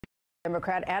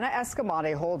Democrat Anna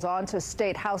Eskamani holds on to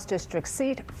State House District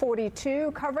Seat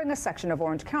 42, covering a section of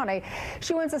Orange County.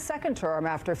 She wins a second term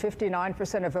after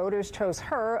 59% of voters chose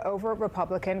her over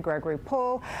Republican Gregory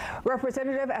Poole.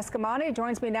 Representative Eskamani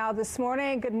joins me now this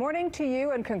morning. Good morning to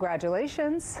you and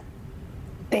congratulations.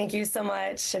 Thank you so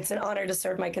much. It's an honor to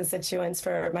serve my constituents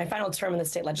for my final term in the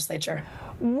state legislature.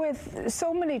 With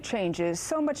so many changes,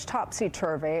 so much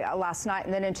topsy-turvy last night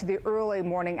and then into the early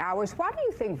morning hours, why do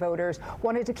you think voters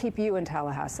wanted to keep you in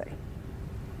Tallahassee?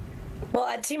 Well,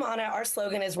 at Team Anna, our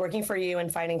slogan is working for you and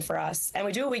fighting for us. And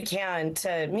we do what we can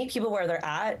to meet people where they're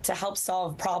at, to help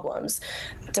solve problems,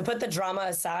 to put the drama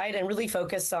aside and really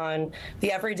focus on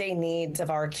the everyday needs of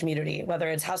our community, whether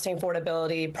it's housing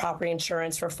affordability, property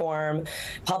insurance reform,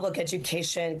 public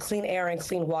education, clean air and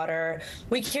clean water.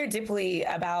 We care deeply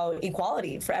about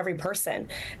equality for every person.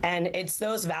 And it's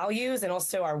those values and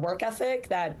also our work ethic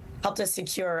that helped us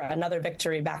secure another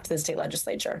victory back to the state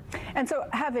legislature. And so,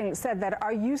 having said that,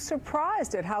 are you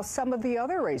surprised at how some of the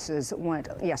other races went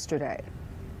yesterday?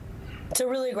 It's a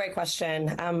really great question.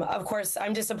 Of course,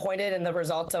 I'm disappointed in the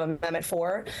result of Amendment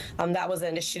 4. That was an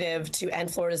initiative to end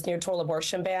Florida's near-total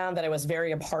abortion ban that I was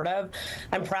very a part of.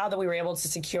 I'm proud that we were able to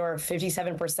secure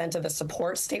 57% of the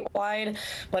support statewide,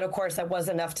 but of course that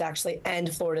wasn't enough to actually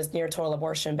end Florida's near-total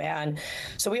abortion ban.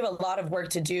 So we have a lot of work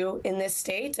to do in this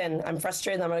state, and I'm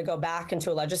frustrated that I'm going to go back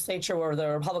into a legislature where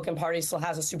the Republican Party still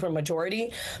has a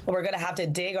supermajority, but we're going to have to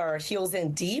dig our heels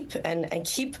in deep and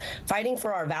keep fighting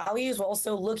for our values while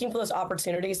also looking for those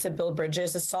opportunities to build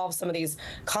bridges to solve some of these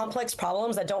complex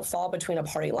problems that don't fall between a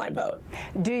party line vote.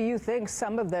 Do you think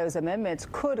some of those amendments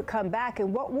could come back,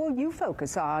 and what will you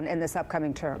focus on in this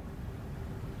upcoming term?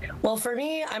 Well, for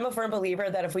me, I'm a firm believer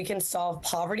that if we can solve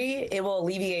poverty, it will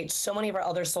alleviate so many of our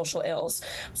other social ills,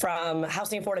 from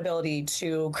housing affordability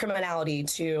to criminality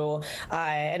to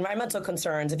environmental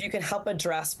concerns. If you can help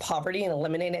address poverty and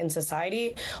eliminate it in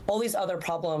society, all these other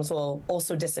problems will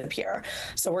also disappear.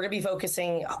 So we're going to be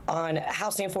focusing on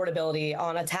housing affordability,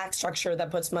 on a tax structure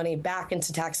that puts money back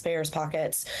into taxpayers'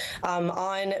 pockets,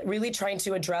 on really trying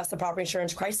to address the property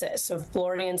insurance crisis so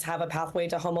Floridians have a pathway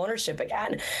to home ownership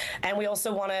again. And we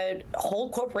also want to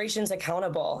hold corporations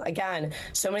accountable. Again,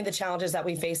 so many of the challenges that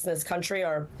we face in this country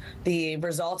are the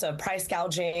result of price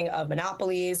gouging, of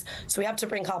monopolies. So we have to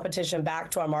bring competition back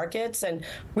to our markets and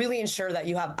really ensure that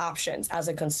you have options as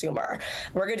a consumer.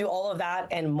 We're going to do all of that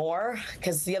and more,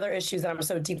 because the other issues that I'm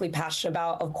so deeply passionate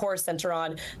about, of course, center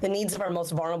on the needs of our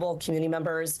most vulnerable community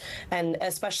members, and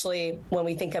especially when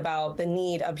we think about the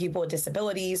need of people with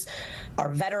disabilities, our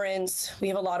veterans. We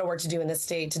have a lot of work to do in this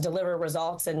state to deliver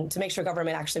results and to make sure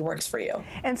government actually works for you.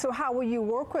 And so how will you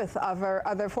work with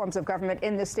other forms of government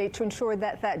in the state to ensure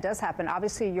that that does happen?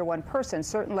 Obviously, you're one person.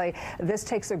 Certainly, this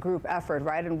takes a group effort,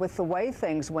 right? And with the way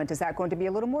things went, is that going to be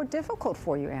a little more difficult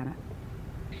for you, Anna?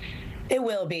 It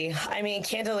will be. I mean,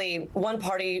 candidly,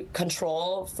 one-party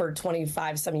control for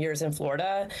 25-some years in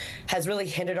Florida has really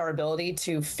hindered our ability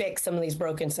to fix some of these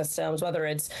broken systems, whether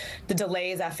it's the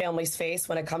delays that families face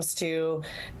when it comes to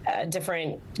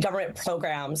different government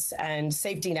programs and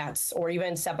safety nets, or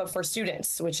even Step Up for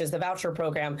Students, which is the voucher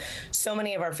program. So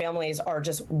many of our families are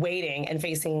just waiting and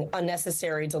facing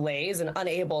unnecessary delays and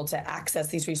unable to access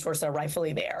these resources that are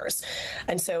rightfully theirs.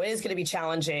 And so it is going to be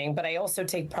challenging, but I also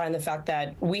take pride in the fact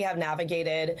that we have navigated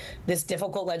this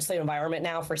difficult legislative environment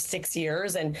now for 6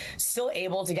 years and still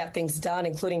able to get things done,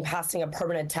 including passing a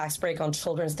permanent tax break on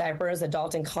children's diapers,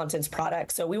 adult incontinence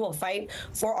products. So we will fight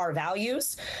for our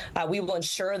values. We will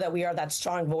ensure that we are that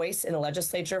strong voice in the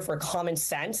legislature for common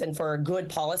sense and for good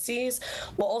policies,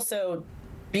 while also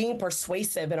being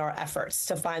persuasive in our efforts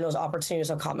to find those opportunities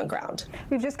of common ground.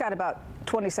 We've just got about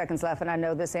 20 seconds left, and I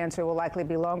know this answer will likely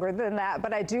be longer than that,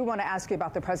 but I do want to ask you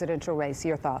about the presidential race.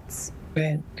 Your thoughts?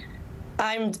 Good.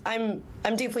 I'm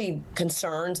deeply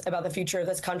concerned about the future of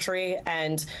this country,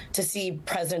 and to see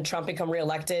President Trump become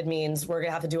reelected means we're going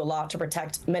to have to do a lot to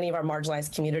protect many of our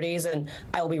marginalized communities, and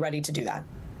I will be ready to do that.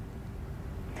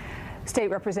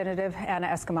 State Representative Anna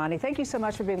Eskamani, thank you so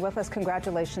much for being with us.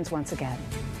 Congratulations once again.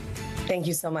 Thank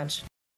you so much.